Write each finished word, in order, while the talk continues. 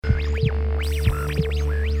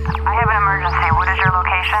I have an emergency. What is your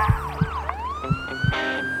location?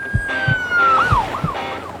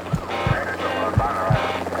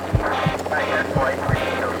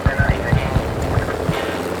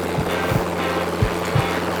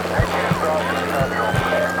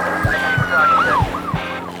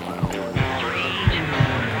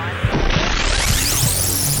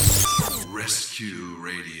 Rescue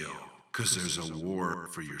Radio, because there's a war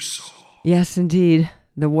for your soul. Yes, indeed.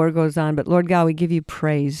 The war goes on. But Lord God, we give you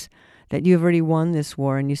praise that you have already won this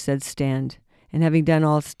war, and you said stand. And having done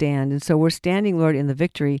all, stand. And so we're standing, Lord, in the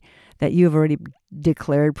victory that you have already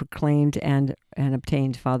declared, proclaimed, and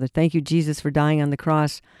obtained, Father. Thank you, Jesus, for dying on the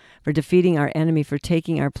cross, for defeating our enemy, for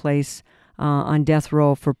taking our place on death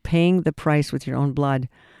row, for paying the price with your own blood,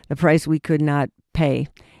 the price we could not pay.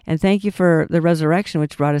 And thank you for the resurrection,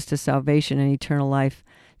 which brought us to salvation and eternal life.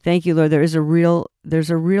 Thank you, Lord. There's a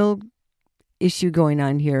real issue going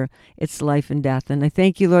on here. It's life and death. And I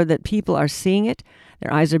thank you, Lord, that people are seeing it.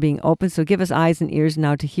 Their eyes are being opened. So give us eyes and ears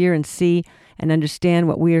now to hear and see and understand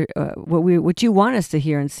what you want us to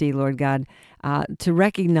hear and see, Lord God, to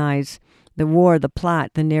recognize the war, the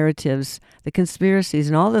plot, the narratives, the conspiracies,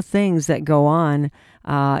 and all the things that go on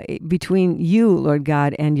between you, Lord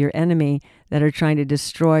God, and your enemy that are trying to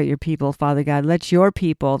destroy your people, Father God. Let your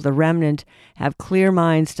people, the remnant, have clear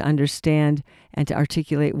minds to understand and to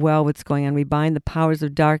articulate well what's going on. We bind the powers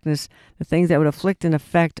of darkness, the things that would afflict and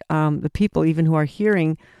affect the people even who are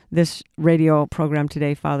hearing this radio program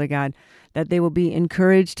today, Father God, that they will be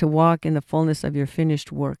encouraged to walk in the fullness of your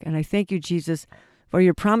finished work. And I thank you, Jesus, for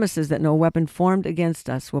your promises that no weapon formed against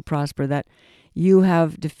us will prosper, that you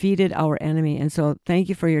have defeated our enemy. And so thank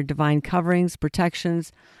you for your divine coverings,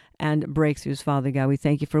 protections, and breakthroughs, Father God. We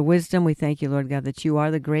thank you for wisdom. We thank you, Lord God, that you are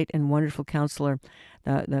the great and wonderful counselor,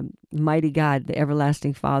 the mighty God, the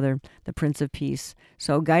everlasting Father, the Prince of Peace.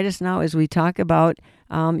 So guide us now as we talk about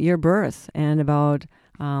your birth and about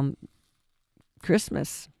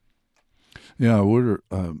Christmas. Yeah, we're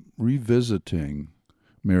revisiting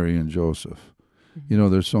Mary and Joseph. You know,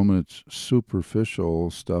 there's so much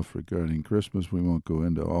superficial stuff regarding Christmas. We won't go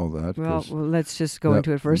into all that. Well, let's just go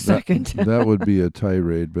into it for a second. That would be a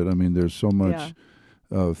tirade. But, I mean, there's so much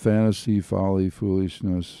fantasy, folly,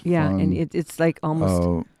 foolishness, fun. And it's like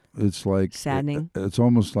almost it's like saddening. It's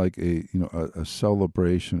almost like a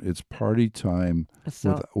celebration. It's party time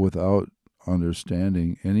without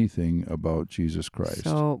understanding anything about Jesus Christ.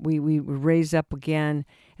 So we raise up again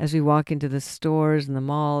as we walk into the stores and the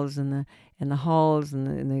malls and the halls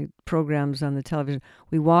and the programs on the television.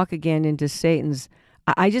 We walk again into Satan's.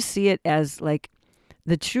 I just see it as like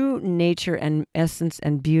the true nature and essence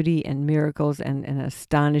and beauty and miracles and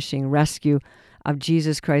astonishing rescue of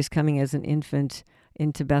Jesus Christ coming as an infant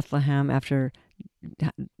into Bethlehem after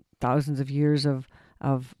thousands of years of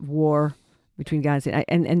war between God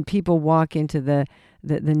and people walk into the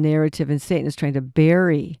narrative, and Satan is trying to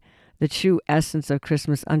bury the true essence of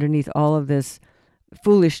Christmas underneath all of this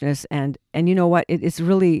foolishness. And you know what? It's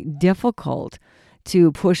really difficult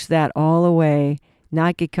to push that all away,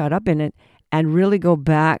 not get caught up in it, and really go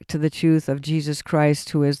back to the truth of Jesus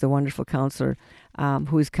Christ, who is the wonderful counselor,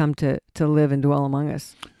 who has come to live and dwell among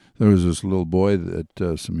us. There was this little boy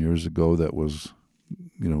that some years ago that was,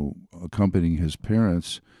 accompanying his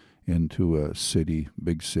parents into a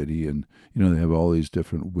big city, and they have all these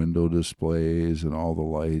different window displays and all the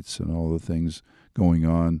lights and all the things going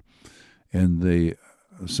on, and they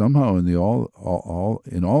somehow in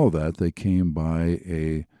all of that they came by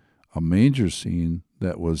a manger scene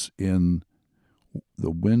that was in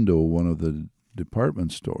the window of one of the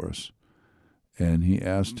department stores, and he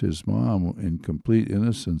asked his mom in complete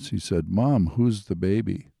innocence. He said, "Mom, who's the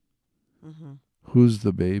baby? Mm-hmm. Who's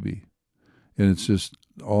the baby?" And it's just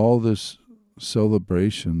all this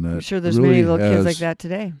celebration that I'm sure there's really many little has, kids like that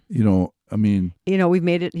today. We've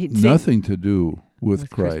made it nothing to do with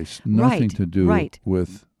Christ, nothing to do right.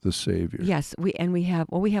 with the Savior. Yes, we have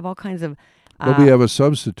all kinds of. But we have a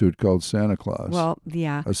substitute called Santa Claus. Well,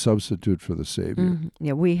 yeah, a substitute for the Savior. Mm-hmm.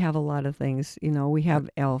 Yeah, we have a lot of things. We have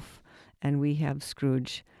Elf, and we have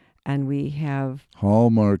Scrooge, and we have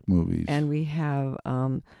Hallmark movies, and we have.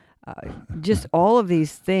 Just all of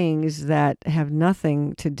these things that have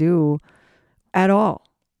nothing to do at all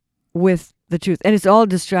with the truth. And it's all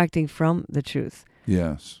distracting from the truth.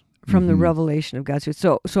 Yes. From the revelation of God's truth.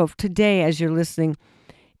 So if today, as you're listening,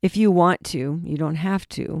 if you want to, you don't have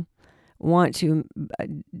to, want to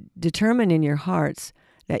determine in your hearts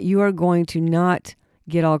that you are going to not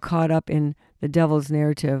get all caught up in the devil's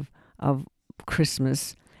narrative of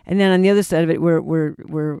Christmas. And then on the other side of it,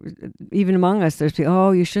 we're even among us, there's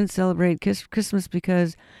people, you shouldn't celebrate Christmas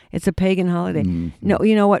because it's a pagan holiday. Mm-hmm. No,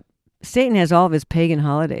 you know what? Satan has all of his pagan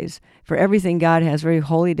holidays. For everything God has, for every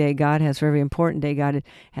holy day God has, for every important day God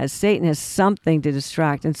has, Satan has something to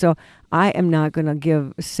distract. And so I am not going to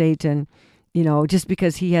give Satan, just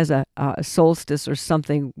because he has a solstice or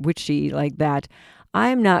something witchy like that,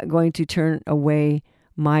 I'm not going to turn away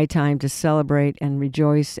my time to celebrate and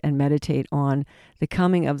rejoice and meditate on the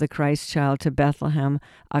coming of the Christ child to Bethlehem,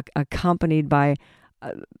 accompanied by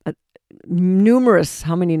numerous,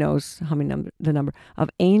 the number of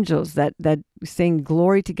angels that sing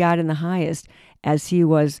glory to God in the highest as he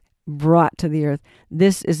was brought to the earth.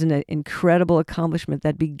 This is an incredible accomplishment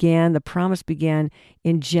the promise began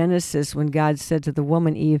in Genesis when God said to the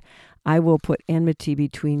woman Eve, I will put enmity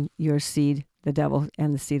between your seed, the devil,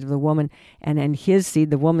 and the seed of the woman, and then his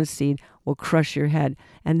seed, the woman's seed, will crush your head.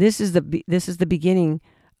 And this is the beginning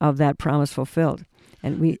of that promise fulfilled.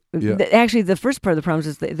 And actually, the first part of the promise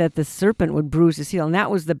is that the serpent would bruise his heel, and that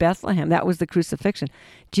was the Bethlehem. That was the crucifixion.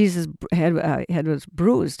 Jesus' head was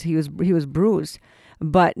bruised. He was bruised.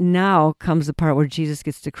 But now comes the part where Jesus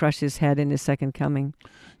gets to crush his head in his second coming.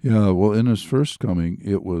 Yeah, well, in his first coming,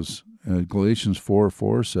 it was Galatians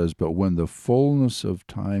 4:4 says, but when the fullness of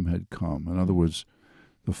time had come, in other words,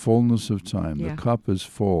 the fullness of time, the cup is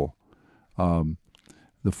full.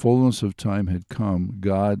 The fullness of time had come.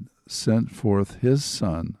 God sent forth his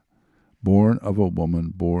Son, born of a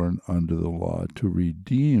woman, born under the law, to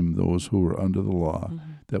redeem those who were under the law,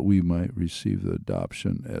 that we might receive the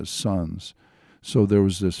adoption as sons. So there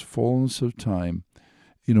was this fullness of time.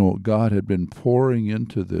 God had been pouring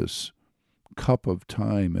into this cup of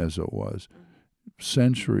time, as it was,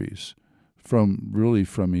 centuries from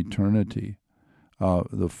eternity.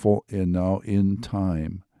 And now in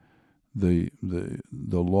time, the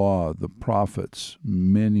law, the prophets,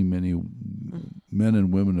 many men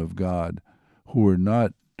and women of God who were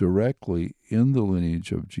not directly in the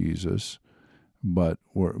lineage of Jesus, but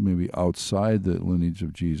were maybe outside the lineage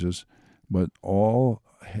of Jesus, but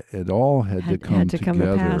it all had to come together. Come to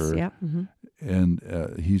pass. Yep. And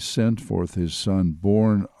he sent forth his Son,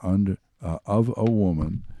 born of a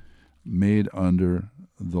woman, made under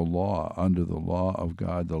the law of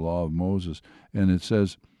God, the law of Moses. And it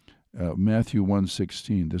says, Matthew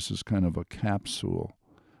 1:16. This is kind of a capsule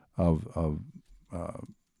of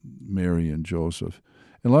Mary and Joseph.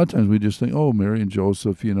 And a lot of times we just think, Mary and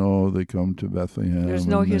Joseph, they come to Bethlehem. There's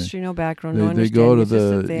no history, no background, they go to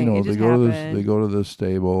they go to the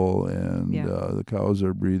stable, and the cows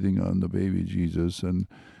are breathing on the baby Jesus, and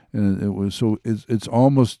it was it's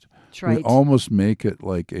almost trite. We almost make it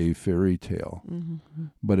like a fairy tale,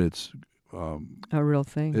 but it's a real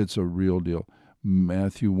thing. It's a real deal.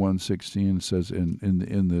 Matthew 1:16 says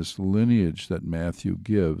in this lineage that Matthew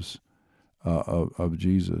gives of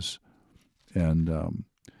Jesus, and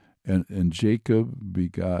Jacob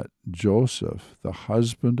begot Joseph, the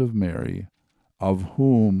husband of Mary, of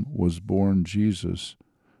whom was born Jesus,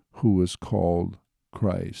 who was called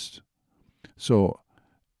Christ. So,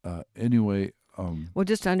 anyway. Well,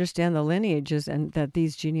 just to understand the lineages and that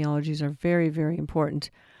these genealogies are very, very important.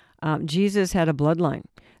 Jesus had a bloodline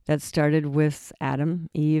that started with Adam,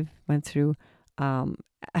 Eve, went through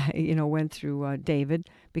David,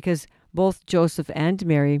 because both Joseph and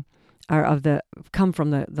Mary come from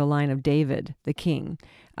the line of David, the king,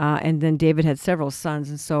 and then David had several sons,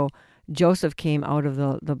 and so Joseph came out of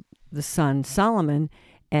the son Solomon,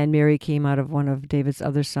 and Mary came out of one of David's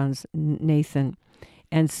other sons, Nathan,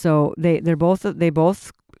 and so they both have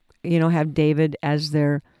David as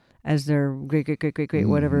their great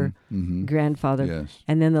whatever grandfather, yes.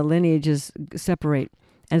 And then the lineages separate,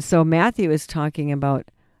 and so Matthew is talking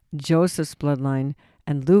about Joseph's bloodline,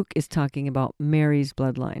 and Luke is talking about Mary's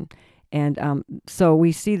bloodline. And so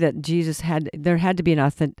we see that there had to be an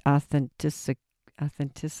authentication.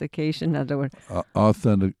 Another word.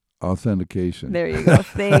 Authentication. There you go.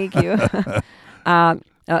 Thank you.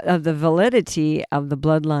 Of the validity of the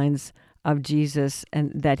bloodlines of Jesus,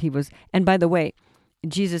 and that he was. And by the way,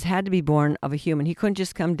 Jesus had to be born of a human. He couldn't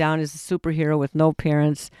just come down as a superhero with no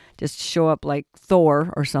parents, just show up like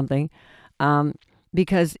Thor or something,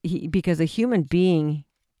 because human beings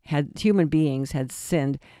had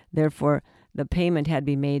sinned. Therefore, the payment had to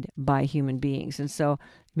be made by human beings. And so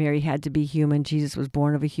Mary had to be human. Jesus was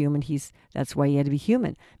born of a human. That's why he had to be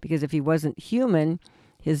human, because if he wasn't human,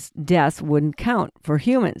 his death wouldn't count for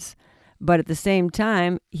humans. But at the same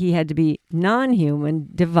time, he had to be non-human,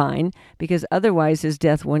 divine, because otherwise his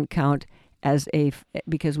death wouldn't count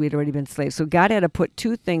because we had already been slaves. So God had to put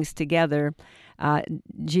two things together,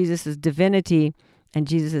 Jesus' divinity and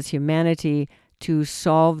Jesus' humanity, to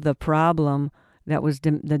solve the problem that was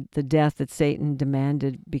the death that Satan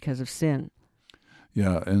demanded because of sin.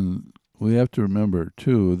 Yeah, and we have to remember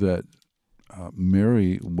too that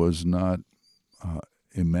Mary was not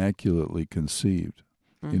immaculately conceived.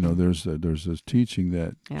 Mm-hmm. You know, there's this teaching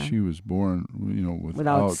that she was born,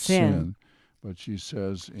 without sin. But she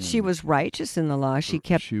says she was righteous in the law. She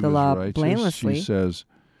kept the law blamelessly. She says,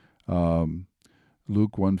 Luke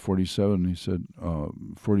 1:47. He said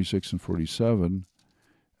 46 and 47.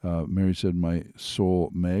 Mary said, "My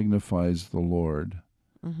soul magnifies the Lord,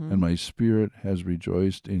 and my spirit has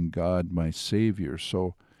rejoiced in God, my Savior."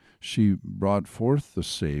 So she brought forth the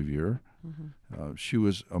Savior. She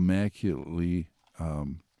was immaculately.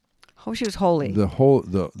 She was holy.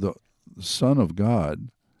 The Son of God,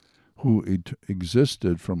 who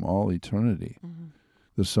existed from all eternity,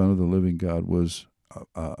 the Son of the living God, was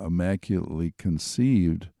immaculately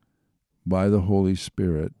conceived by the Holy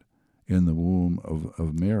Spirit in the womb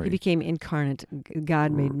of Mary. He became incarnate.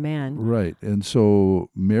 God made man. Right. And so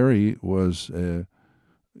Mary was a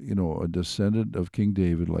descendant of King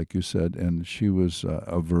David, like you said, and she was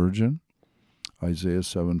a virgin. Isaiah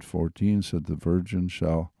 7:14 said, "The virgin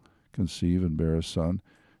shall conceive and bear a son."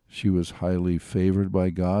 She was highly favored by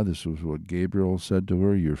God. This was what Gabriel said to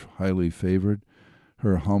her, "You're highly favored."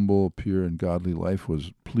 Her humble, pure, and godly life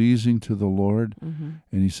was pleasing to the Lord. And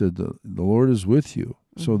he said, the Lord is with you.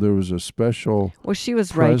 So there was a special she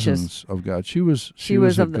was presence righteous. of God. She was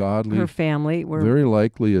a of godly, her family were very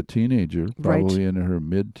likely a teenager, probably in her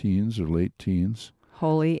mid-teens or late teens.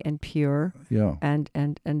 Holy and pure. Yeah. And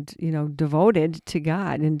devoted to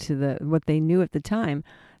God and to what they knew at the time.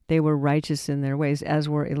 They were righteous in their ways, as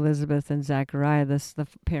were Elizabeth and Zachariah, the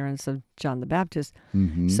parents of John the Baptist.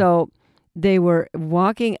 So they were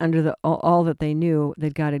walking under all that they knew,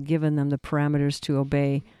 that God had given them the parameters to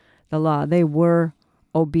obey the law. They were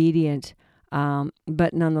obedient,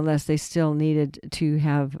 but nonetheless, they still needed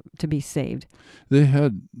to be saved. They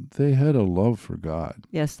had a love for God.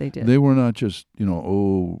 Yes, they did. They were not just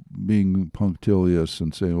being punctilious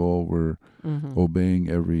and saying, we're obeying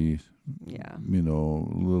every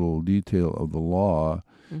little detail of the law,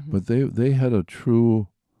 but they had a true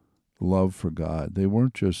love for God. They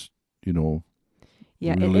weren't just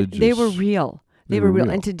religious. They were real. They were real.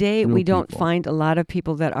 And today we don't people. find a lot of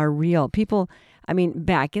people that are real. People,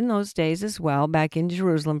 back in those days as well, back in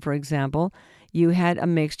Jerusalem, for example, you had a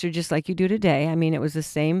mixture just like you do today. It was the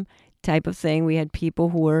same type of thing. We had people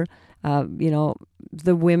who were,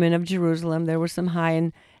 the women of Jerusalem. There were some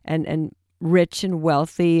high and rich and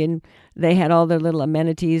wealthy, and they had all their little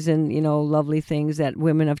amenities and, lovely things that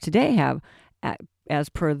women of today have, as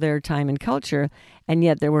per their time and culture. And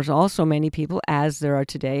yet there was also many people, as there are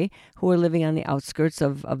today, who were living on the outskirts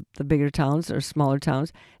of the bigger towns or smaller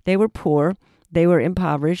towns. They were poor. They were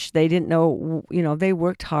impoverished. They didn't know, they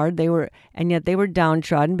worked hard. And yet they were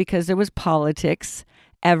downtrodden because there was politics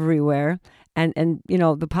everywhere. And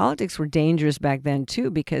the politics were dangerous back then too,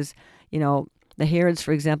 because, the Herods,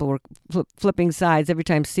 for example, were flipping sides. Every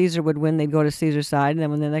time Caesar would win, they'd go to Caesar's side. And then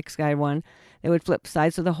when the next guy won, they would flip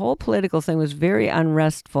sides. So the whole political thing was very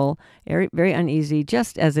unrestful, very, very uneasy,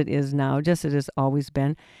 just as it is now, just as it has always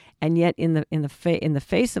been. And yet in the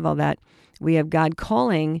face of all that, we have God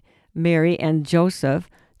calling Mary and Joseph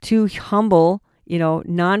to humble,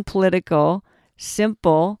 non-political,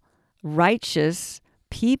 simple, righteous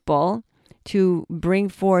people to bring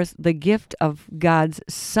forth the gift of God's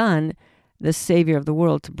Son, the Savior of the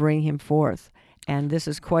world, to bring him forth. And this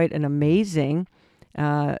is quite an amazing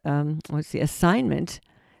assignment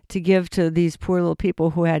to give to these poor little people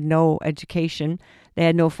who had no education. They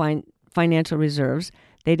had no financial reserves.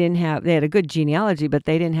 They had a good genealogy, but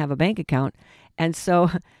they didn't have a bank account. And so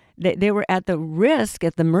they were at the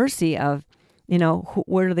mercy of,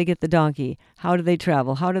 where do they get the donkey? How do they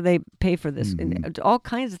travel? How do they pay for this? And all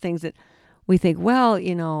kinds of things that we think,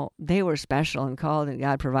 they were special and called and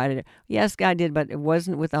God provided it. Yes, God did, but it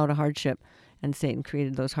wasn't without a hardship. And Satan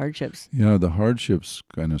created those hardships. Yeah, the hardships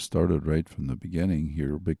kind of started right from the beginning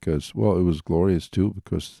here because, it was glorious too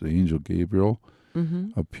because the angel Gabriel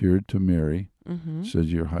appeared to Mary, said,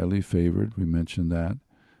 "You're highly favored." We mentioned that.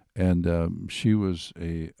 And she was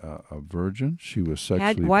a virgin. She was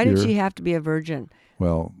sexually Why pure. did she have to be a virgin?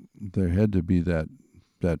 Well, there had to be that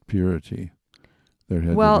purity. There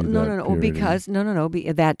had well, to be no, that no, no, purity. because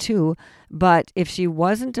that too. But if she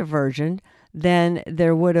wasn't a virgin, then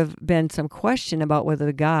there would have been some question about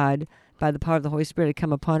whether God, by the power of the Holy Spirit, had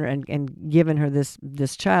come upon her and given her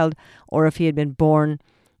this child, or if he had been born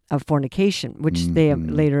of fornication, which they have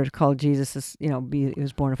later called Jesus as, he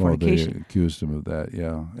was born of fornication. They accused him of that,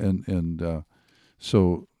 yeah. And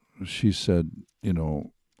so she said,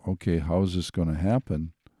 okay, how is this going to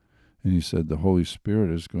happen? And he said, the Holy Spirit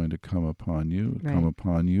is going to come upon you,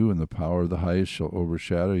 and the power of the highest shall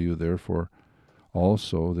overshadow you. Therefore,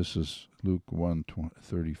 also, this is Luke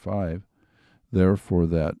 1:35, therefore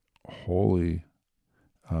that Holy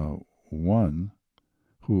One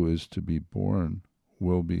who is to be born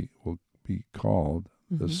will be called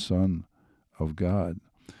the Son of God.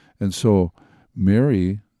 And so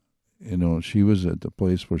Mary, she was at the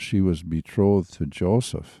place where she was betrothed to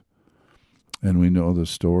Joseph. And we know the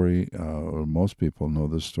story, or most people know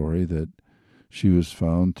the story, that she was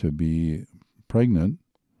found to be pregnant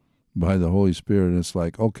by the Holy Spirit. And it's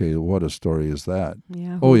like, okay, what a story is that?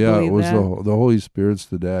 Yeah. It was the Holy Spirit's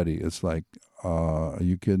the daddy. It's like, are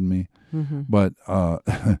you kidding me? Mm-hmm. But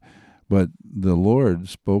the Lord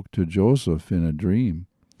spoke to Joseph in a dream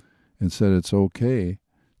and said it's okay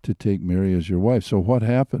to take Mary as your wife. So what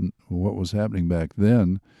was happening back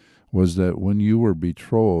then was that when you were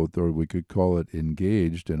betrothed, or we could call it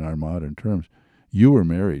engaged in our modern terms, you were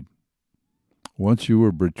married. Once you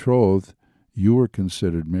were betrothed, you were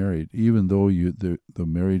considered married, even though the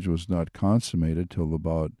marriage was not consummated till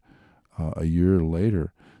about a year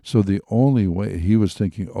later. So the only way, he was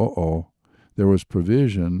thinking, there was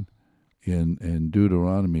provision in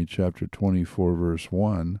Deuteronomy chapter 24, verse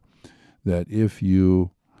 1, that if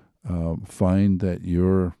you find that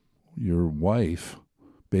your wife,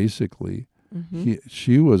 basically,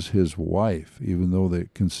 she was his wife, even though they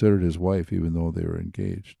considered his wife, even though they were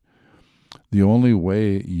engaged. The only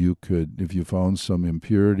way you could, if you found some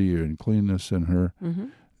impurity or uncleanness in her,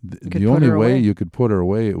 the only way you could put her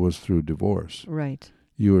away, it was through divorce. Right.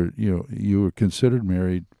 You were considered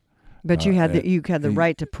married, but you had the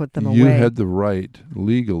right to put them away. You had the right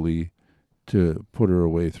legally to put her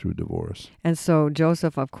away through divorce. And so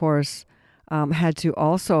Joseph, of course, had to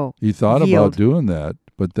also he thought about doing that,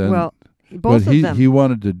 but then both of them. He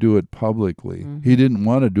wanted to do it publicly. He didn't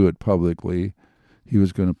want to do it publicly. He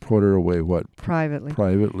was going to put her away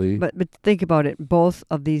privately. But think about it. Both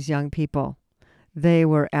of these young people, they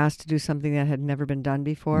were asked to do something that had never been done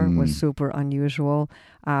before, was super unusual.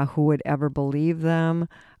 Who would ever believe them?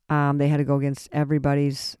 They had to go against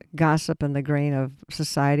everybody's gossip and the grain of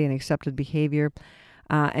society and accepted behavior.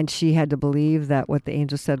 And she had to believe that what the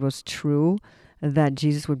angel said was true, that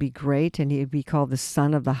Jesus would be great and he would be called the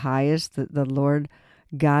Son of the Highest, that the Lord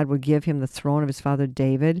God would give him the throne of his father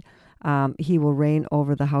David. He will reign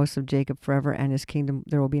over the house of Jacob forever, and his kingdom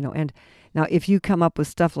there will be no end. Now, if you come up with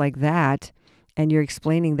stuff like that, and you're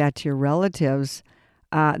explaining that to your relatives,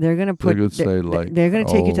 they're going to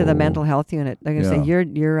take you to the mental health unit. They're going to say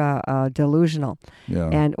you're delusional,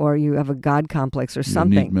 or you have a God complex or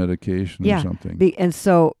something. You need medication or something. And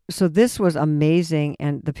so this was amazing,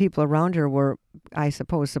 and the people around her were, I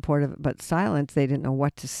suppose, supportive but silent. They didn't know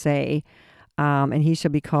what to say. And he will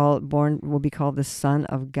be called the Son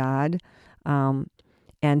of God.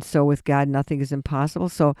 And so with God, nothing is impossible.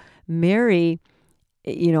 So Mary,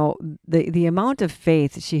 the amount of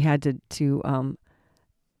faith she had to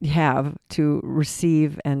have to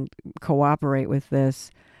receive and cooperate with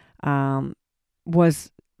this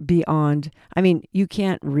was beyond. I mean, you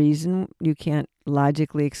can't reason, you can't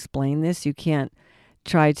logically explain this, you can't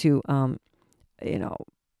try to, what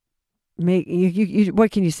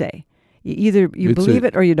can you say? Either you believe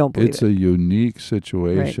it or you don't believe it. It's a unique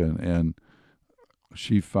situation, and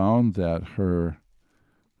she found that her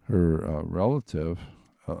relative,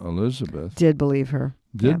 Elizabeth, did believe her.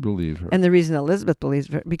 Believe her. And the reason Elizabeth believes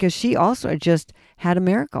her, because she also just had a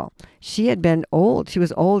miracle. She had been old. She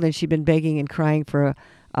was old, and she'd been begging and crying for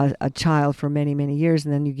a child for many, many years,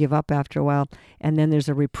 and then you give up after a while, and then there's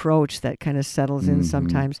a reproach that kind of settles in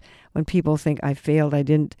sometimes when people think, I failed, I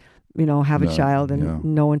didn't have a child and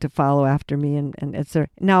no one to follow after me. And it's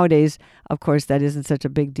nowadays, of course, that isn't such a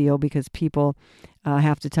big deal because people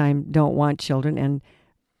half the time don't want children, and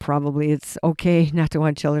probably it's okay not to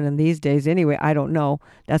want children in these days anyway. I don't know.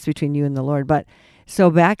 That's between you and the Lord. But so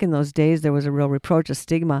back in those days, there was a real reproach, a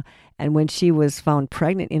stigma. And when she was found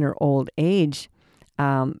pregnant in her old age,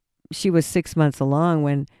 she was 6 months along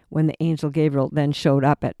when the angel Gabriel then showed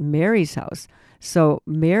up at Mary's house. So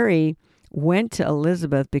Mary went to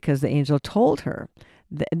Elizabeth because the angel told her.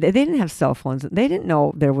 They didn't have cell phones. They didn't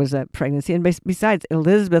know there was a pregnancy. And besides,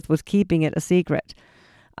 Elizabeth was keeping it a secret.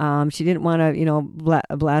 She didn't want to,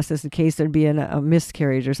 blast this in case there'd be a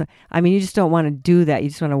miscarriage or something. I mean, you just don't want to do that. You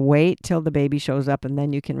just want to wait till the baby shows up and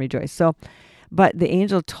then you can rejoice. So, but the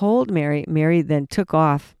angel told Mary. Mary then took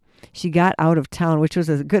off. She got out of town, which was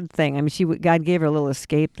a good thing. I mean, God gave her a little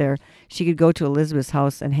escape there. She could go to Elizabeth's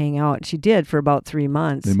house and hang out. She did for about 3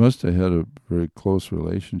 months. They must have had a very close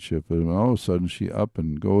relationship. And all of a sudden, she up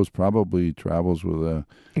and goes, probably travels with a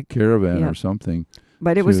caravan or something.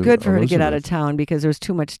 But it was good for her to get out of town because there was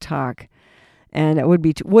too much talk, and it would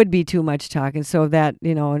be too much talk, and so that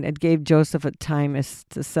and it gave Joseph a time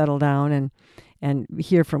to settle down and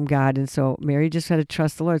hear from God, and so Mary just had to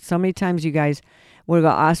trust the Lord. So many times you guys will go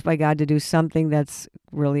asked by God to do something that's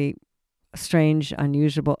really strange,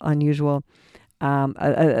 unusual,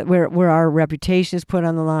 where our reputation is put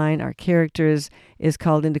on the line, our character is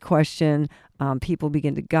called into question, people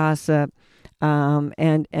begin to gossip,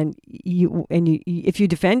 and you if you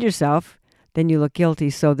defend yourself, then you look guilty.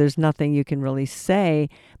 So there's nothing you can really say.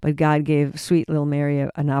 But God gave sweet little Mary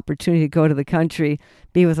an opportunity to go to the country,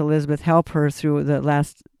 be with Elizabeth, help her through the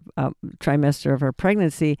last trimester of her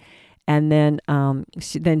pregnancy. And then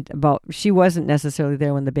she wasn't necessarily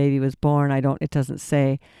there when the baby was born. It doesn't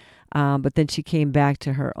say. But then she came back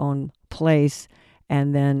to her own place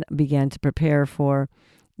and then began to prepare for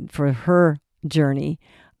her journey,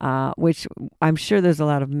 which I'm sure there's a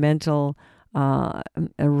lot of mental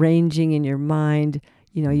arranging in your mind.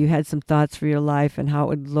 You had some thoughts for your life and how it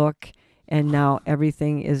would look, and now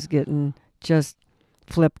everything is getting just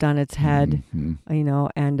flipped on its head. Mm-hmm.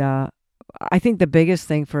 And I think the biggest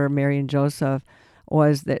thing for Mary and Joseph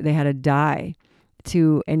was that they had to die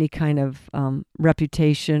to any kind of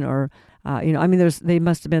reputation or, they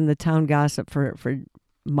must have been the town gossip for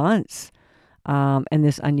months, and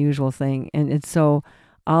this unusual thing. And so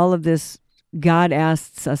all of this, God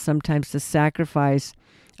asks us sometimes to sacrifice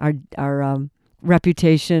our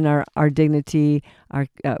reputation, our dignity, our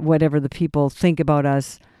whatever the people think about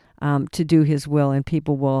us, to do His will, and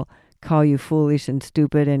people will call you foolish and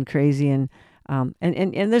stupid and crazy, and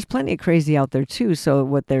there's plenty of crazy out there too. So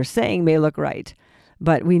what they're saying may look right,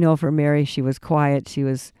 but we know for Mary, she was quiet, she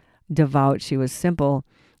was devout, she was simple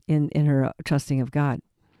in her trusting of God.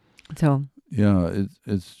 So yeah,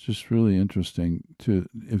 it's just really interesting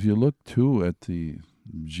if you look too at the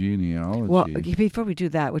genealogy. Well, before we do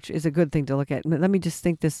that, which is a good thing to look at, let me just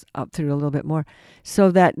think this up through a little bit more,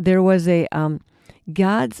 so that there was a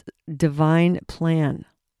God's divine plan,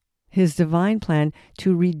 His divine plan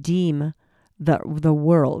to redeem the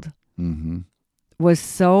world, mm-hmm. was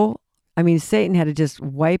so. Satan had to just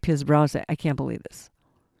wipe his brow and say, "I can't believe this.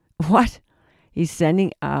 What? He's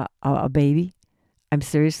sending a baby? I'm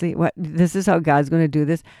seriously, what? This is how God's going to do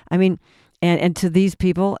this?" And to these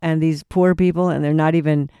people and these poor people, and they're not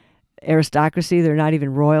even aristocracy, they're not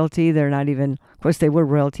even royalty, they're not even, of course they were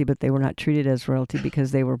royalty, but they were not treated as royalty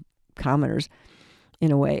because they were commoners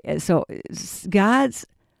in a way. And so God's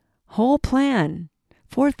whole plan,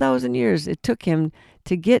 4,000 years it took Him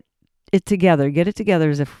to get it together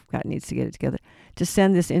as if God needs to get it together, to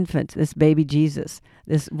send this infant, this baby Jesus,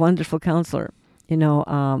 this wonderful counselor,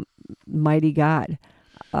 mighty God,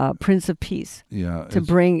 Prince of Peace, to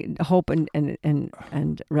bring hope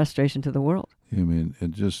and restoration to the world.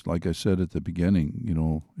 It just, like I said at the beginning,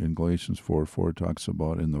 in Galatians 4:4 talks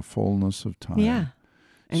about in the fullness of time. Yeah.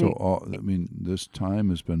 So this time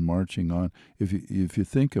has been marching on. If you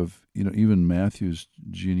think of even Matthew's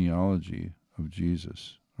genealogy of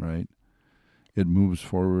Jesus, right? It moves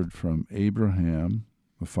forward from Abraham,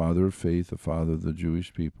 the father of faith, the father of the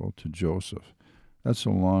Jewish people, to Joseph. That's a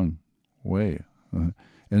long way. And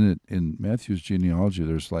in Matthew's genealogy,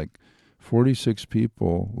 there's like 46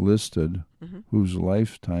 people listed, mm-hmm. whose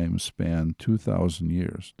lifetime spanned 2,000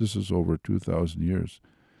 years. This is over 2,000 years.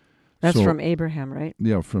 That's from Abraham, right?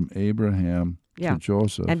 Yeah, from Abraham to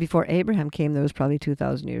Joseph. And before Abraham came, there was probably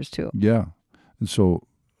 2,000 years too. Yeah. And so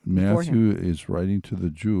Matthew is writing to the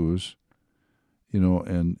Jews,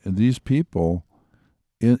 and these people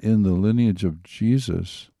in the lineage of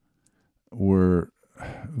Jesus were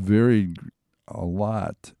varied a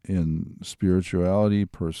lot in spirituality,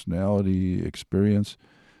 personality, experience.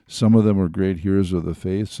 Some of them were great heroes of the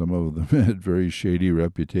faith. Some of them had very shady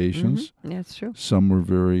reputations. Mm-hmm. Yeah, that's true. Some were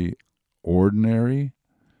very ordinary,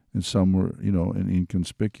 and some were,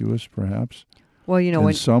 inconspicuous, perhaps. Well,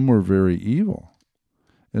 and some were very evil.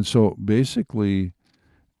 And so basically,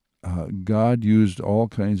 God used all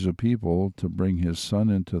kinds of people to bring His Son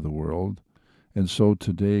into the world. And so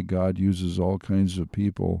today, God uses all kinds of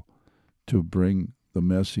people to bring the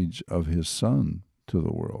message of His Son to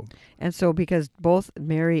the world. And so because both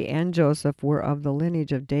Mary and Joseph were of the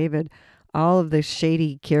lineage of David, all of the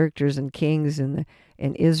shady characters and kings in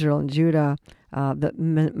Israel and Judah,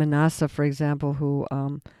 Manasseh, for example, who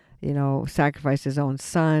sacrificed his own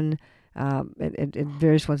son, and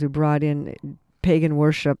various ones who brought in pagan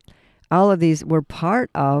worship, all of these were part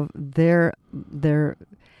of these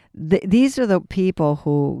are the people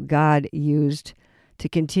who God used to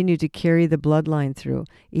continue to carry the bloodline through,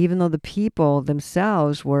 even though the people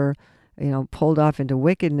themselves were, pulled off into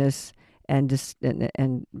wickedness and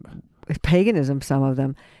paganism, some of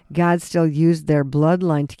them, God still used their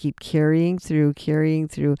bloodline to keep carrying through,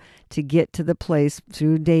 to get to the place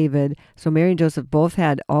through David. So Mary and Joseph both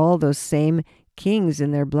had all those same kings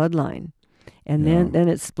in their bloodline. And then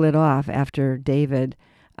it split off after David.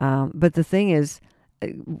 But the thing is,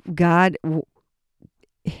 God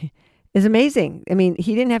is amazing. I mean,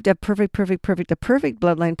 he didn't have to have a perfect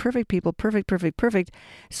bloodline, perfect people, perfect,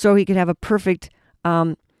 so he could have a perfect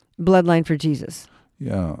bloodline for Jesus.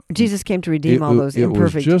 Yeah. Jesus came to redeem all those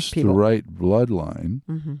imperfect people. It was just the right bloodline.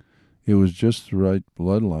 Mm-hmm. It was just the right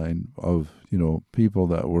bloodline of, people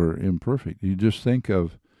that were imperfect. You just think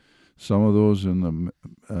of some of those in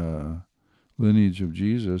the lineage of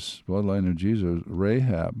Jesus, bloodline of Jesus,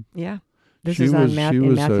 Rahab. Yeah. This is on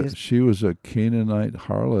Matthew's. She was a Canaanite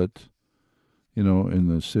harlot, in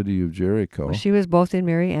the city of Jericho. Well, she was both in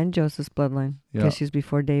Mary and Joseph's bloodline because Yeah. she's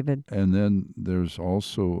before David. And then there's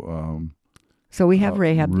also so we have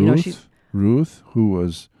Rahab. Ruth, who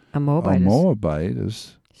was a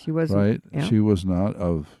Moabitess. She was right. Yeah. She was not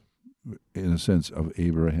in a sense, of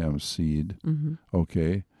Abraham's seed. Mm-hmm.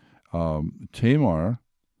 Okay, Tamar,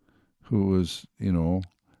 who was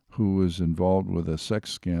involved with a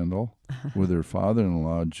sex scandal with her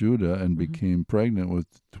father-in-law Judah and became pregnant with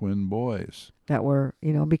twin boys. That were,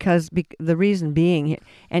 because the reason being,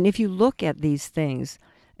 and if you look at these things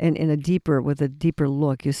with a deeper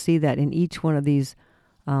look, you see that in each one of these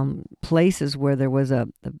places where there was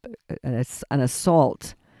an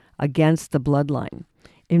assault against the bloodline.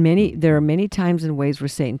 There are many times and ways where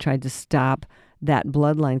Satan tried to stop that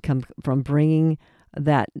bloodline from bringing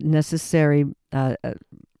that necessary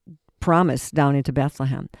promise down into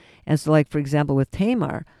Bethlehem. And so, like, for example, with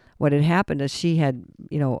Tamar, what had happened is she had,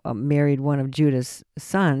 married one of Judah's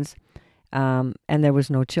sons, and there was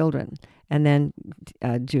no children. And then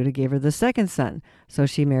Judah gave her the second son. So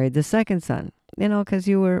she married the second son, because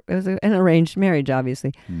it was an arranged marriage,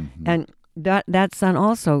 obviously. Mm-hmm. And that son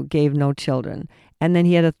also gave no children. And then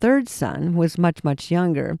he had a third son who was much, much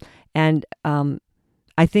younger. And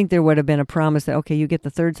I think there would have been a promise that, okay, you get the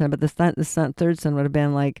third son, but the third son would have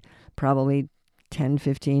been like probably 10,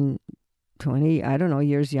 15, 20, I don't know,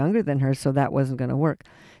 years younger than her, so that wasn't going to work.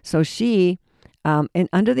 So she, and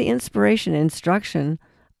under the inspiration and instruction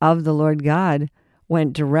of the Lord God,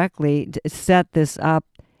 went directly to set this up,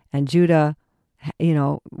 and Judah,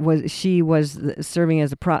 was serving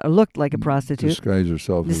as looked like a prostitute. Disguised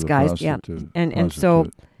herself as a prostitute. Yeah. And so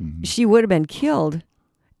she would have been killed,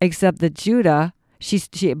 except that Judah,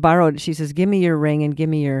 she borrowed, she says, give me your ring and give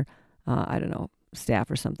me your,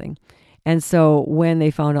 staff or something. And so when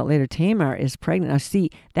they found out later Tamar is pregnant, now see,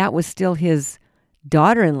 that was still his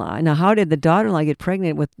daughter-in-law. Now, how did the daughter-in-law get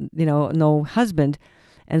pregnant with, no husband?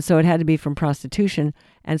 And so it had to be from prostitution.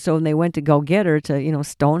 And so when they went to go get her to,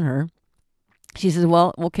 stone her, she says,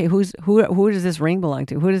 well, okay, who does this ring belong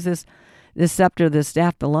to? Who does this scepter, this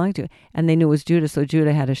staff belong to? And they knew it was Judah, so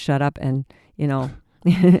Judah had to shut up and,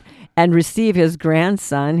 and receive his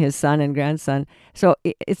son and grandson. So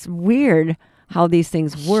it's weird how these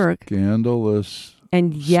things work. Scandalous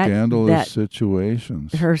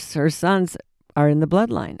situations. Her sons are in the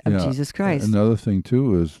bloodline of Jesus Christ. Another thing,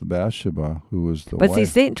 too, is Bathsheba, who was the wife. But see,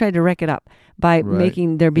 Satan tried to wreck it up by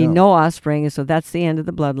making there be no offspring, and so that's the end of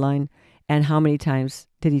the bloodline. And how many times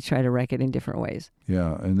did he try to wreck it in different ways?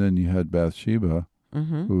 Yeah, and then you had Bathsheba,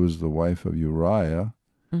 who was the wife of Uriah.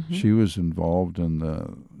 Mm-hmm. She was involved in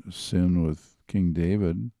the sin with King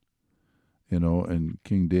David, and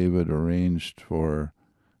King David arranged for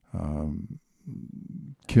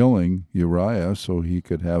killing Uriah so he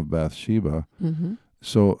could have Bathsheba. Mm-hmm.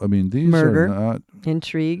 So, I mean, these murder, are not...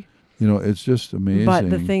 intrigue. It's just amazing. But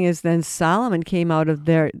the thing is, then Solomon came out of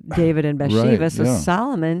David and Bathsheba. Right, so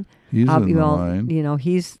Solomon, he's in the line.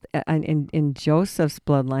 He's in Joseph's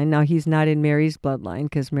bloodline. Now he's not in Mary's bloodline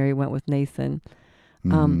because Mary went with Nathan.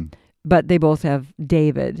 But they both have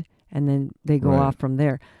David, and then they go off from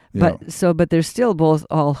there. Yeah. But they're still both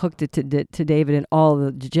all hooked to David, and all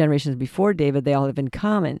the generations before David, they all have in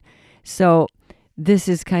common. So this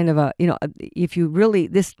is kind of if you really,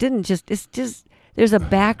 it's just. There's a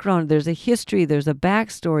background, there's a history, there's a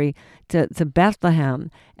backstory to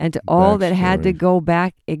Bethlehem and to all that had to go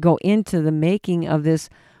into the making of this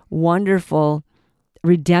wonderful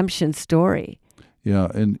redemption story. Yeah,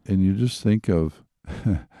 and you just think of,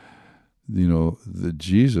 that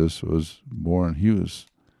Jesus was born, he was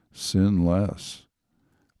sinless,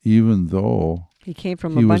 even though he came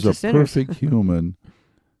from a bunch of sinners. He was a perfect human,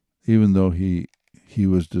 even though he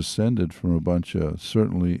was descended from a bunch of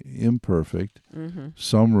certainly imperfect,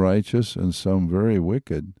 some righteous and some very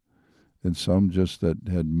wicked. and some just that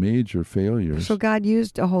had major failures. So God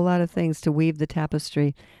used a whole lot of things to weave the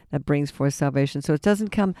tapestry that brings forth salvation. So it doesn't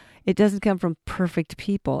come from perfect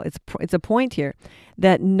people. It's a point here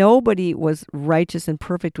that nobody was righteous and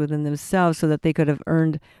perfect within themselves so that they could have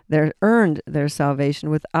earned their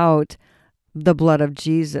salvation without the blood of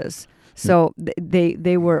Jesus. So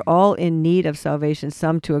they were all in need of salvation,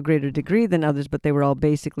 some to a greater degree than others, but they were all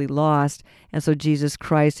basically lost. And so Jesus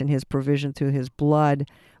Christ and his provision through his blood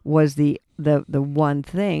was the one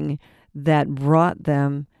thing that brought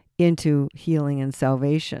them into healing and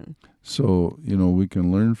salvation. So, we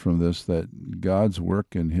can learn from this that God's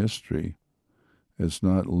work in history is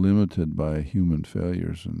not limited by human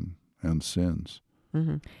failures and sins.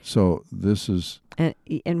 Mm-hmm. So this is...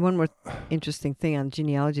 And one more interesting thing on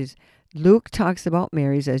genealogies. Luke talks about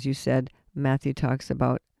Mary's, as you said. Matthew talks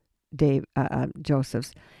about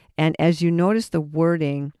Joseph's. And as you notice the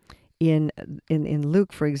wording in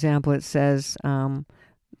Luke, for example, it says,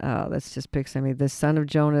 let's just pick something, the son of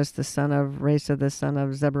Jonas, the son of Resa, the son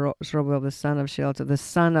of Zerubbabel, the son of Shealtiel, the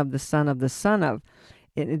son of the son of the son of.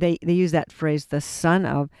 They use that phrase, the son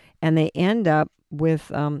of, and they end up with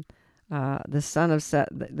the son of Seth.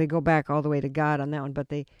 They go back all the way to God on that one, but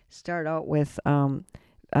they start out with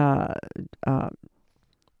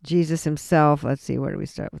Jesus himself. Let's see, where do we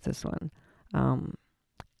start with this one?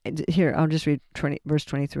 Here, I'll just read verse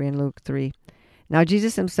 23 in Luke 3. Now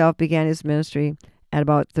Jesus himself began his ministry at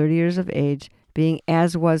about 30 years of age, being,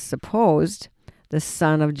 as was supposed, the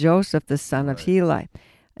son of Joseph, the son of Heli.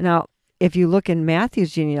 Now, if you look in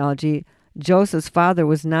Matthew's genealogy, Joseph's father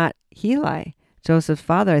was not Heli. Joseph's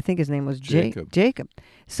father, I think his name was Jacob.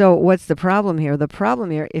 So what's the problem here? The problem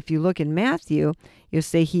here, if you look in Matthew, you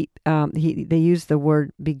say they use the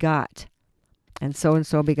word begot. And so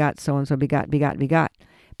begot, so-and-so begot.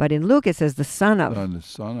 But in Luke, it says the son of. The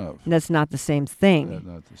son of. And that's not the same thing. That's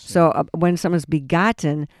not the same. So when someone's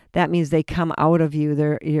begotten, that means they come out of you.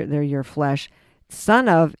 They're your flesh. Son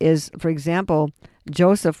of is, for example,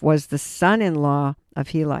 Joseph was the son-in-law of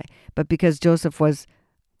Heli. But because Joseph was,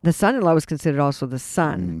 the son-in-law was considered also the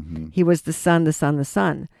son. Mm-hmm. He was the son.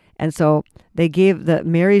 And so they gave the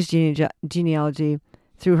Mary's genealogy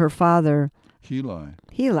through her father. Heli.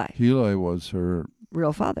 Heli was her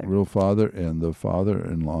real father, and the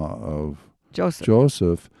father-in-law of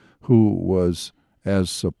Joseph, who was, as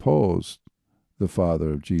supposed, the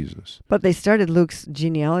father of Jesus. But they started Luke's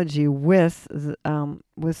genealogy with going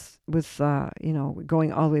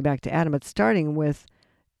all the way back to Adam, but starting with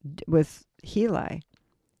Heli,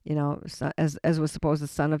 as was supposed, the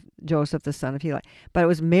son of Joseph, the son of Heli. But it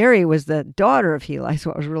was Mary was the daughter of Heli,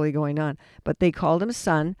 so what was really going on. But they called him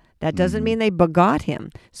son. That doesn't mean they begot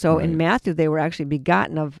him. So in Matthew, they were actually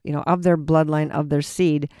begotten of their bloodline, of their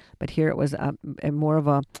seed. But here it was a more of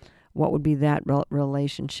a, what would be that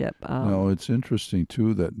relationship? Now, it's interesting,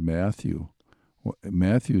 too, that Matthew's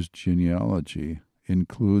genealogy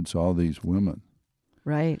includes all these women.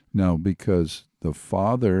 Right. Now, because the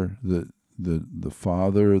father, the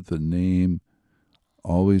father, the name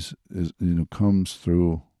always is, comes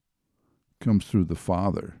through the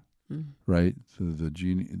father. Right, how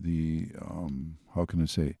can I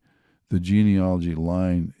say, the genealogy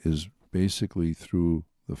line is basically through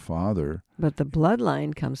the father, but the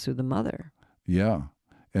bloodline comes through the mother. Yeah,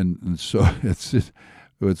 and so it's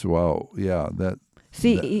wow, yeah.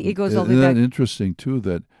 It goes all the way back. Isn't that interesting too?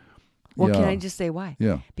 That well, can I just say why?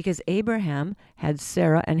 Yeah, because Abraham had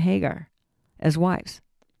Sarah and Hagar as wives.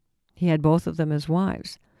 He had both of them as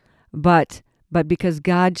wives, but because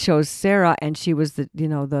God chose Sarah, and she was the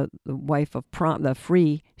wife of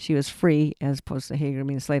she was free as opposed to Hagar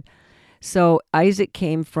being a slave. So Isaac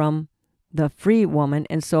came from the free woman,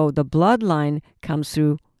 and so the bloodline comes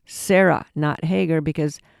through Sarah, not Hagar,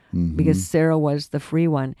 because Sarah was the free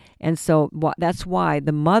one. And so that's why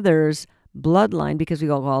the mother's bloodline, because we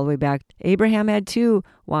go all the way back, Abraham had 2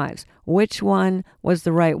 wives. Which one was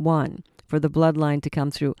the right one for the bloodline to come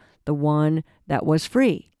through? The one that was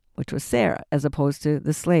free, which was Sarah, as opposed to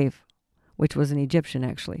the slave, which was an Egyptian,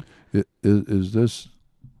 actually.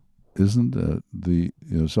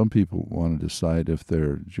 Some people want to decide if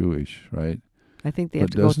they're Jewish, right? I think they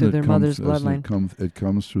have to go through their mother's bloodline. It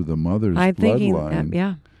comes through the mother's bloodline.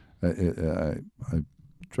 Yeah. I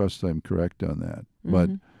trust I'm correct on that. Mm-hmm.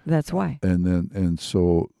 But that's why. And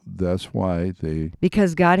so that's why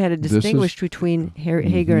because God had to distinguish between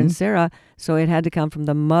Hagar and Sarah, so it had to come from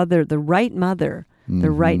the mother, the right mother.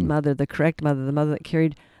 The right mother, the correct mother, the mother that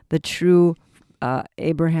carried the true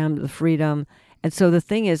Abraham, the freedom. And so the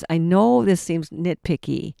thing is, I know this seems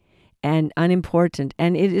nitpicky and unimportant,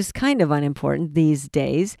 and it is kind of unimportant these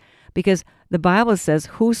days, because the Bible says,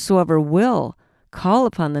 whosoever will call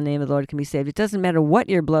upon the name of the Lord can be saved. It doesn't matter what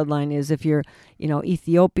your bloodline is, if you're,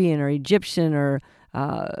 Ethiopian or Egyptian or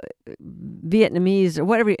Vietnamese or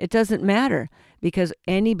whatever. It doesn't matter, because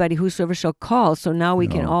anybody, whosoever shall call. So now we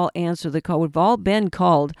can all answer the call. We've all been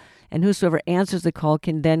called, and whosoever answers the call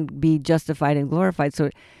can then be justified and glorified. So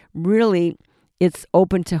really, it's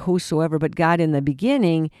open to whosoever. But God in the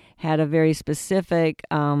beginning had a very specific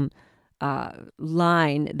line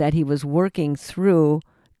that he was working through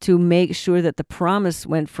to make sure that the promise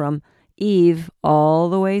went from Eve all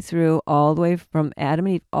the way from Adam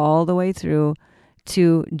and Eve, all the way through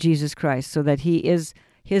to Jesus Christ, so that his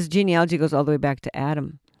genealogy goes all the way back to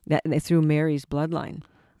Adam, that through Mary's bloodline.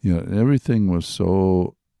 Yeah, everything was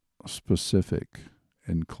so specific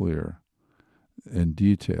and clear and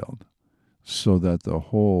detailed, so that the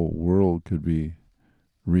whole world could be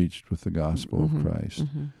reached with the gospel of Christ.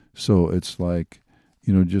 Mm-hmm. So it's like,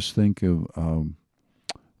 just think of,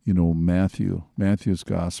 Matthew's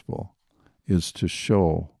gospel is to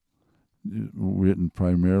show, written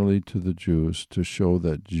primarily to the Jews, to show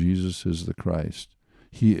that Jesus is the Christ.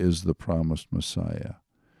 He is the promised Messiah.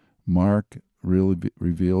 Mark really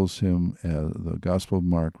reveals him as, the Gospel of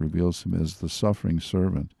Mark reveals him as the suffering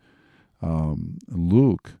servant.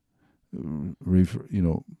 Luke,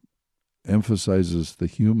 emphasizes the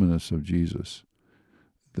humanness of Jesus,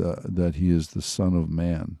 that he is the Son of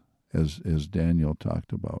Man, as Daniel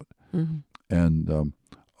talked about. Mm-hmm.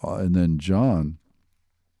 And then John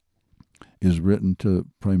is written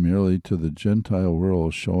primarily to the Gentile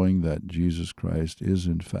world, showing that Jesus Christ is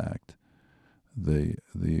in fact the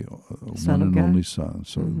one and only Son.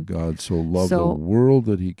 So God so loved the world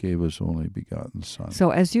that he gave his only begotten Son.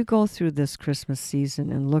 So as you go through this Christmas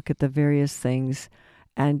season and look at the various things,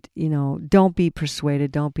 and don't be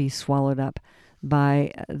persuaded, don't be swallowed up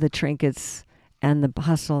by the trinkets and the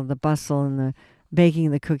hustle and the bustle and the baking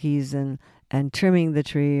the cookies and trimming the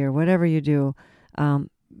tree or whatever you do.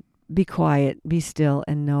 Be quiet, be still,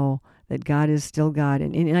 and know that God is still God.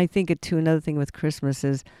 And I think, too, another thing with Christmas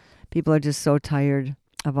is people are just so tired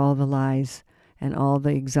of all the lies and all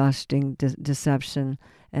the exhausting deception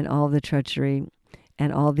and all the treachery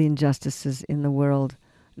and all the injustices in the world,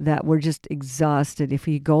 that we're just exhausted if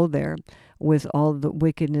we go there with all the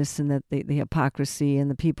wickedness and that the hypocrisy and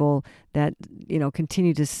the people that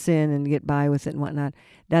continue to sin and get by with it and whatnot.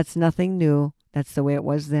 That's nothing new. That's the way it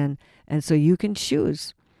was then. And so you can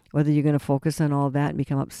choose whether you're going to focus on all that and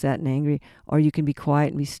become upset and angry, or you can be quiet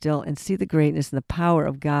and be still and see the greatness and the power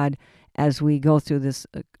of God as we go through this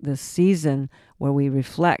season, where we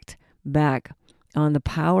reflect back on the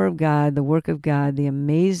power of God, the work of God, the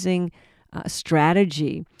amazing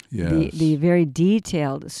strategy, the very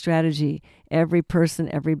detailed strategy, every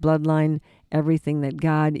person, every bloodline, everything that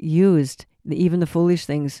God used, even the foolish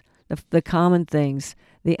things, the common things,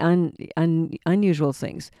 the unusual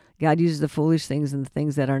things. God uses the foolish things and the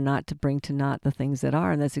things that are not to bring to naught the things that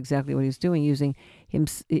are, and that's exactly what he's doing, using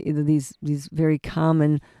these very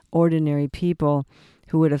common, ordinary people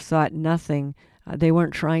who would have thought nothing. They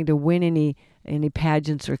weren't trying to win any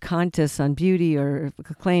pageants or contests on beauty or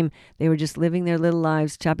acclaim. They were just living their little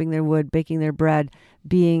lives, chopping their wood, baking their bread,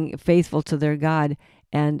 being faithful to their God,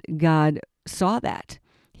 and God saw that.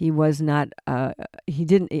 He was not, he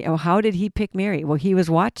didn't, how did he pick Mary? Well, he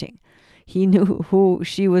was watching. He knew who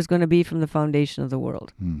she was going to be from the foundation of the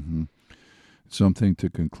world. Mm-hmm. Something to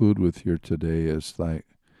conclude with here today is like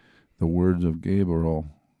the words of Gabriel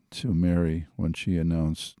to Mary when he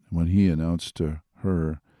announced to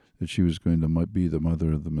her that she was going to be the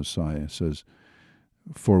mother of the Messiah. It says,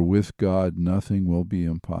 "For with God nothing will be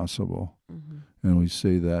impossible." Mm-hmm. And we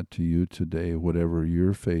say that to you today, whatever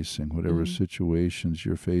you're facing, whatever situations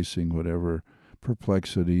you're facing, whatever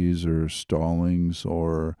perplexities or stallings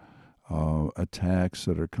or attacks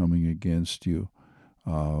that are coming against you,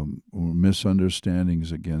 or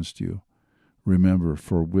misunderstandings against you. Remember,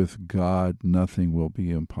 for with God nothing will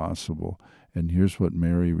be impossible. And here's what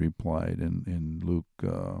Mary replied in Luke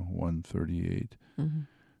 1:38. Mm-hmm.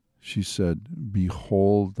 She said,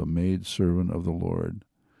 "Behold the maidservant of the Lord.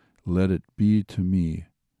 Let it be to me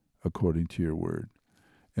according to your word."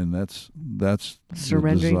 And that's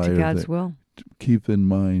surrendering to God's will. Keep in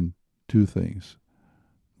mind two things.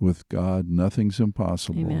 With God, nothing's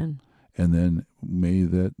impossible. Amen. And then may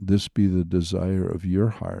this be the desire of your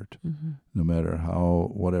heart, no matter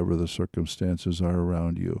whatever the circumstances are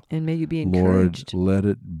around you. And may you be encouraged. Lord, let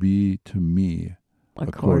it be to me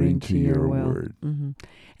according to your word. Mm-hmm.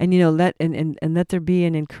 And let there be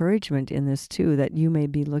an encouragement in this too, that you may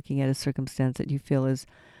be looking at a circumstance that you feel is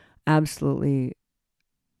absolutely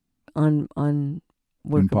impossible,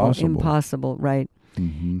 right?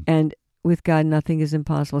 Mm-hmm. And with God, nothing is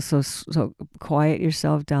impossible. So quiet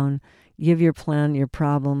yourself down. Give your plan, your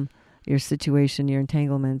problem, your situation, your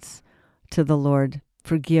entanglements to the Lord.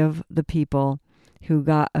 Forgive the people who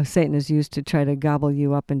Satan has used to try to gobble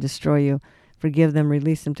you up and destroy you. Forgive them,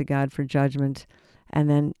 release them to God for judgment, and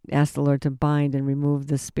then ask the Lord to bind and remove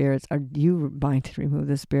the spirits, or you bind and remove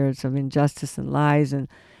the spirits of injustice and lies and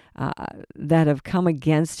that have come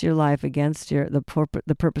against your life, against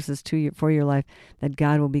the purposes for your life, that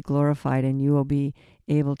God will be glorified and you will be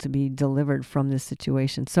able to be delivered from this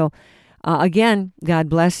situation. So again, God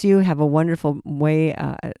bless you. Have a wonderful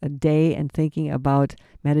a day and thinking about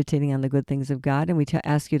meditating on the good things of God. And we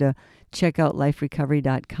ask you to check out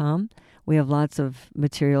liferecovery.com. We have lots of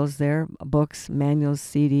materials there, books, manuals,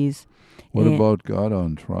 CDs. What about God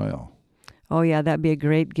on Trial? Oh, yeah, that'd be a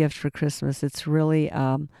great gift for Christmas. It's really,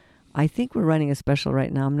 I think we're running a special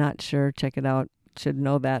right now. I'm not sure. Check it out. Should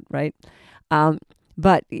know that, right?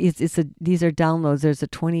 But these are downloads. There's a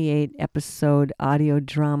 28-episode audio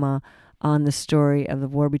drama on the story of the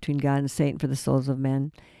war between God and Satan for the souls of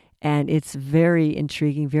men. And it's very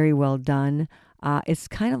intriguing, very well done. It's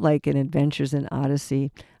kind of like an Adventures in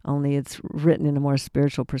Odyssey, only it's written in a more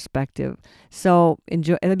spiritual perspective. So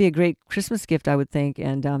enjoy. It'll be a great Christmas gift, I would think.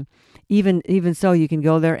 And even so, you can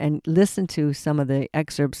go there and listen to some of the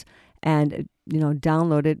excerpts and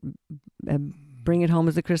download it, bring it home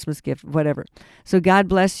as a Christmas gift, whatever. So God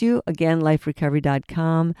bless you. Again,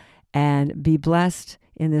 liferecovery.com, and be blessed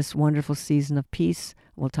in this wonderful season of peace.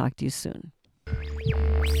 We'll talk to you soon. I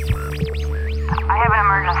have an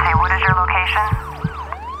emergency. What is your location?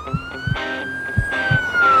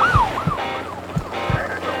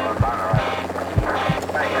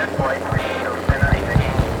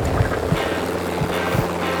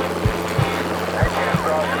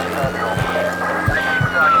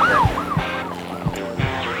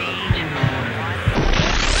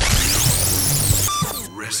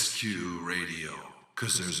 Rescue Radio,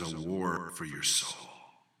 because there's a war for your soul.